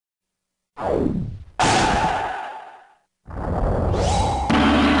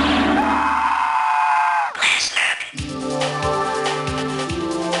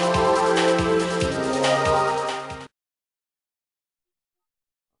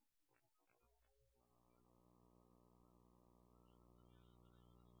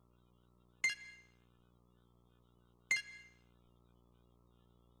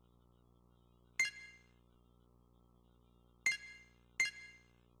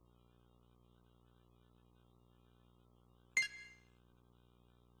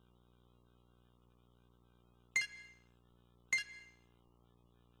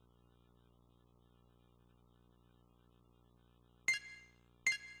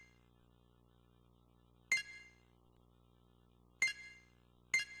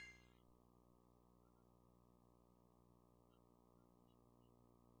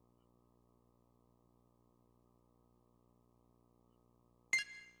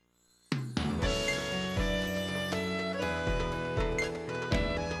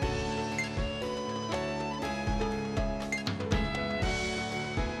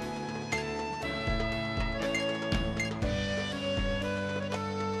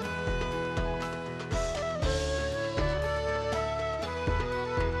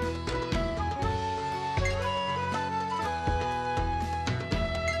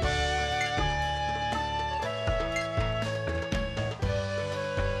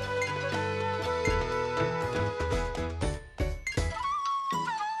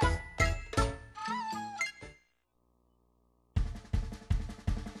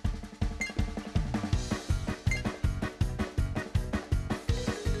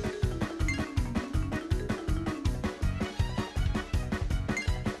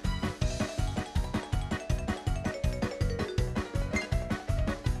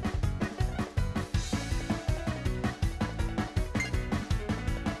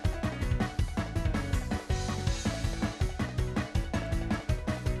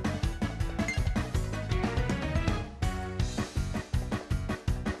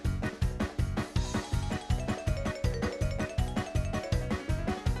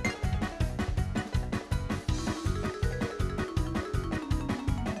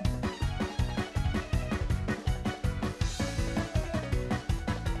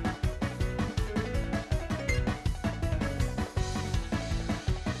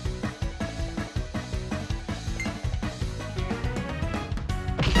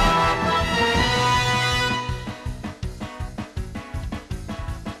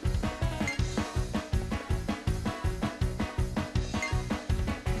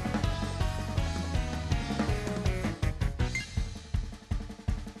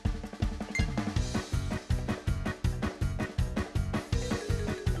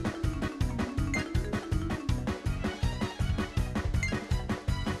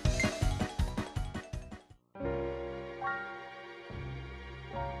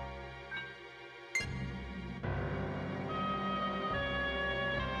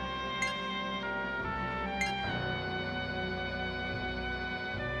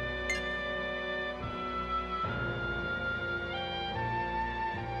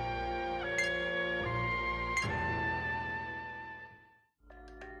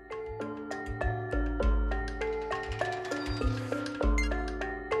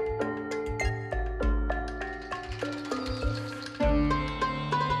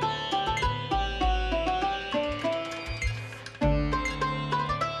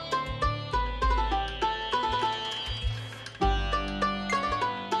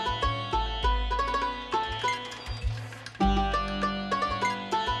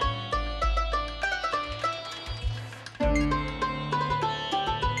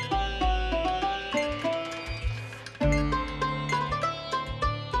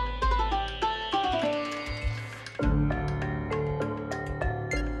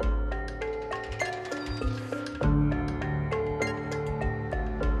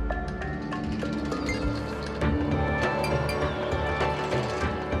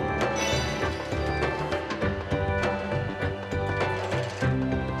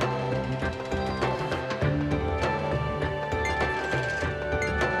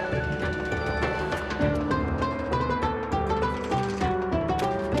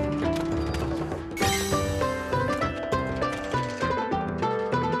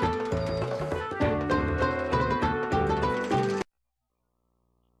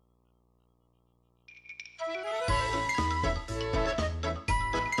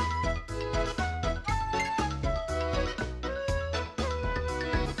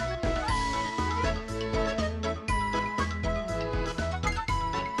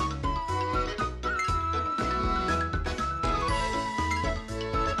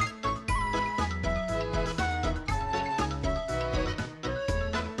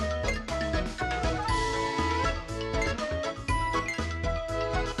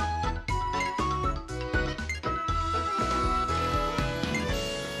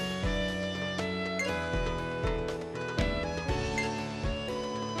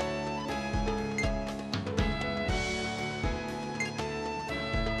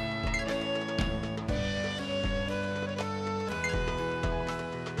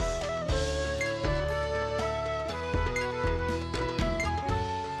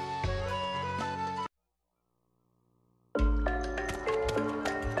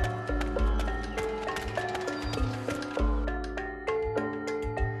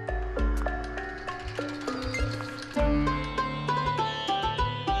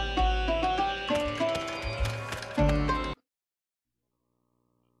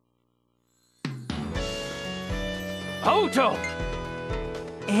Aoto!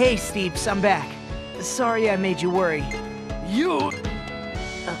 Hey, Steeps, I'm back. Sorry I made you worry. You...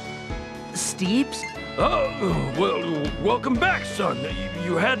 Steeps? Oh, well, welcome back, son.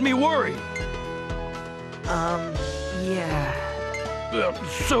 You had me worried. Yeah.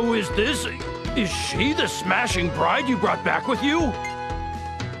 So is she the smashing bride you brought back with you?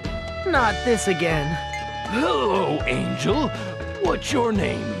 Not this again. Hello, Angel. What's your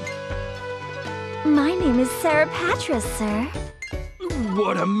name? My name is Sarah Patra, sir.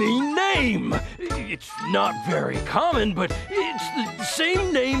 What a mean name! It's not very common, but it's the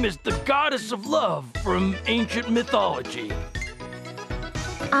same name as the goddess of love from ancient mythology.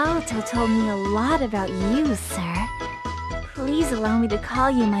 Aoto told me a lot about you, sir. Please allow me to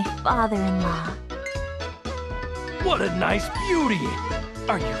call you my father-in-law. What a nice beauty!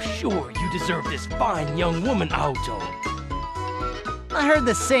 Are you sure you deserve this fine young woman, Aoto? I heard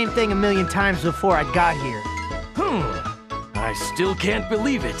the same thing a million times before I got here. I still can't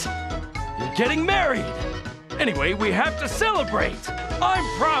believe it. You're getting married! Anyway, we have to celebrate! I'm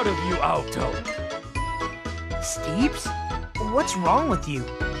proud of you, Aoto. Steeps? What's wrong with you?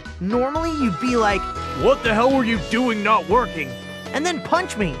 Normally you'd be like, What the hell were you doing not working? and then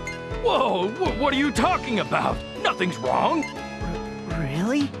punch me. Whoa, what are you talking about? Nothing's wrong.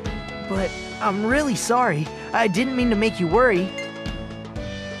 Really? But I'm really sorry. I didn't mean to make you worry.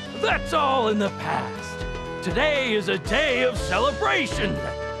 That's all in the past. Today is a day of celebration.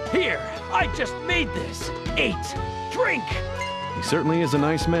 Here, I just made this. Eat, drink. He certainly is a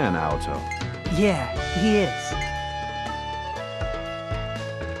nice man, Aoto. Yeah, he is.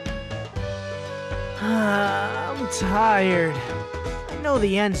 I'm tired. I know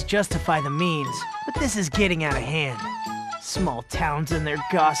the ends justify the means, but this is getting out of hand. Small towns and their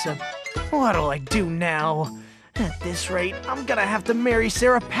gossip. What'll I do now? At this rate, I'm gonna have to marry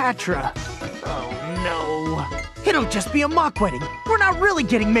Sarah Patra. Oh no. It'll just be a mock wedding. We're not really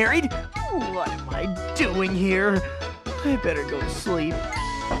getting married. What am I doing here? I better go to sleep.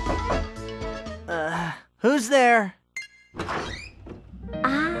 Who's there?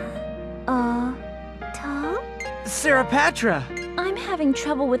 Aoto? Sarah Patra. I'm having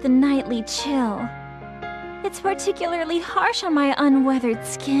trouble with the nightly chill. It's particularly harsh on my unweathered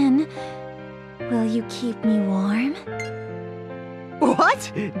skin. Will you keep me warm?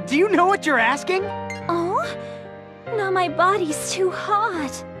 What? Do you know what you're asking? Oh? Now my body's too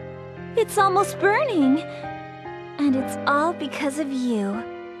hot. It's almost burning. And it's all because of you.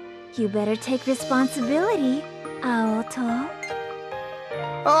 You better take responsibility, Aoto.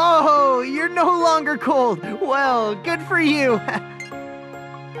 Oh, you're no longer cold. Well, good for you.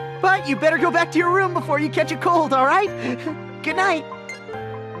 But you better go back to your room before you catch a cold, all right? Good night.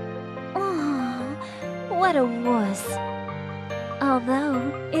 Oh, what a wuss.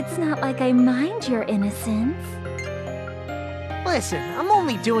 Although, it's not like I mind your innocence. Listen, I'm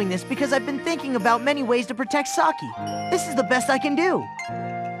only doing this because I've been thinking about many ways to protect Saki. This is the best I can do.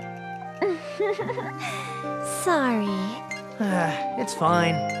 Sorry. It's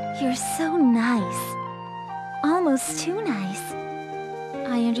fine. You're so nice. Almost too nice.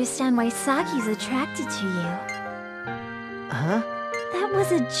 I understand why Saki's attracted to you. Huh? That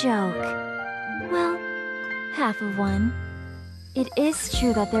was a joke. Well, half of one. It is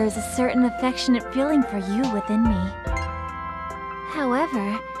true that there is a certain affectionate feeling for you within me.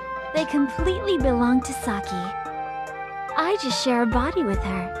 However, they completely belong to Saki. I just share a body with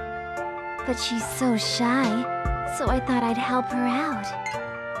her. But she's so shy, so I thought I'd help her out.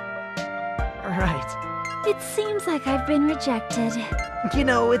 Right. It seems like I've been rejected. You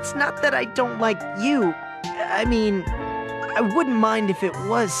know, it's not that I don't like you. I mean, I wouldn't mind if it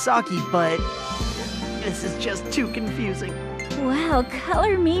was Saki, but this is just too confusing. Well,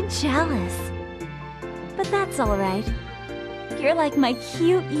 color me jealous. But that's alright. You're like my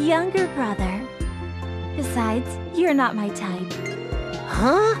cute younger brother. Besides, you're not my type.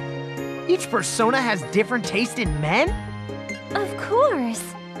 Huh? Each persona has different taste in men? Of course.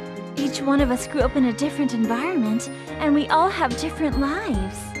 Each one of us grew up in a different environment, and we all have different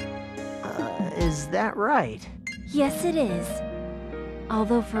lives. Is that right? Yes, it is.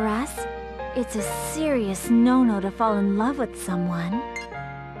 Although for us, it's a serious no-no to fall in love with someone.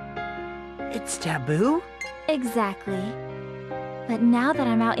 It's taboo? Exactly. But now that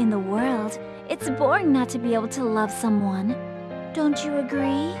I'm out in the world, it's boring not to be able to love someone. Don't you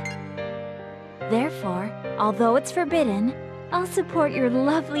agree? Therefore, although it's forbidden, I'll support your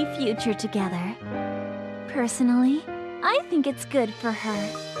lovely future together. Personally, I think it's good for her.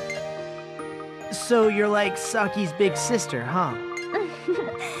 So you're like Saki's big sister, huh?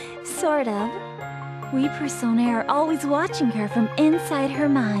 Sort of. We Personae are always watching her from inside her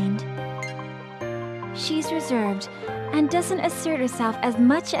mind. She's reserved, and doesn't assert herself as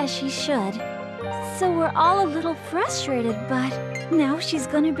much as she should. So we're all a little frustrated, but now she's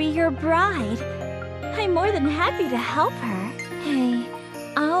gonna be your bride. I'm more than happy to help her. Hey,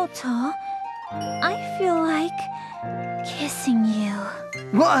 Aoto, I feel like kissing you.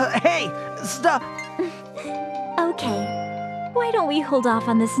 Well, hey, stop. Okay, why don't we hold off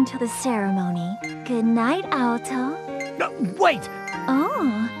on this until the ceremony? Good night, Aoto. Wait!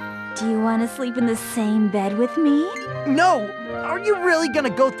 Oh, do you want to sleep in the same bed with me? No! Are you really gonna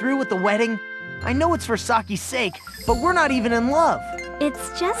go through with the wedding? I know it's for Saki's sake, but we're not even in love.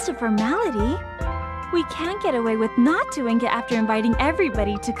 It's just a formality. We can't get away with not doing it after inviting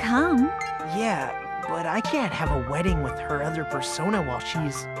everybody to come. Yeah, but I can't have a wedding with her other persona while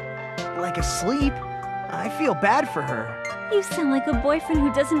she's, like, asleep. I feel bad for her. You sound like a boyfriend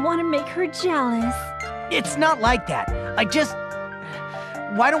who doesn't want to make her jealous. It's not like that.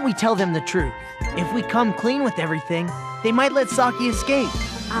 Why don't we tell them the truth? If we come clean with everything, they might let Saki escape.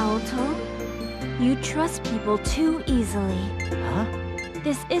 Aoto, you trust people too easily. Huh?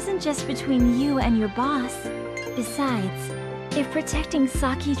 This isn't just between you and your boss. Besides, if protecting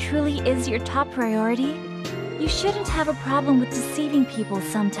Saki truly is your top priority, you shouldn't have a problem with deceiving people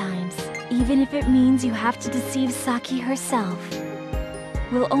sometimes, even if it means you have to deceive Saki herself.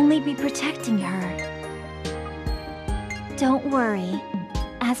 We'll only be protecting her. Don't worry.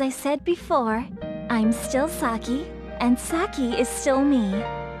 As I said before, I'm still Saki, and Saki is still me.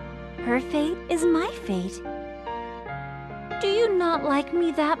 Her fate is my fate. Do you not like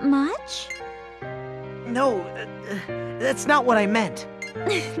me that much? No, that's not what I meant.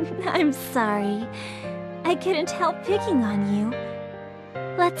 I'm sorry. I couldn't help picking on you.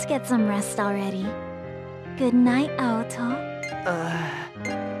 Let's get some rest already. Good night, Aoto.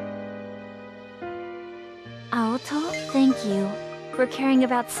 Aoto, thank you for caring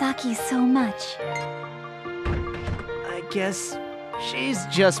about Saki so much. I guess she's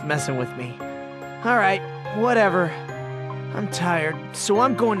just messing with me. Alright, whatever. I'm tired, so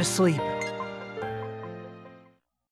I'm going to sleep.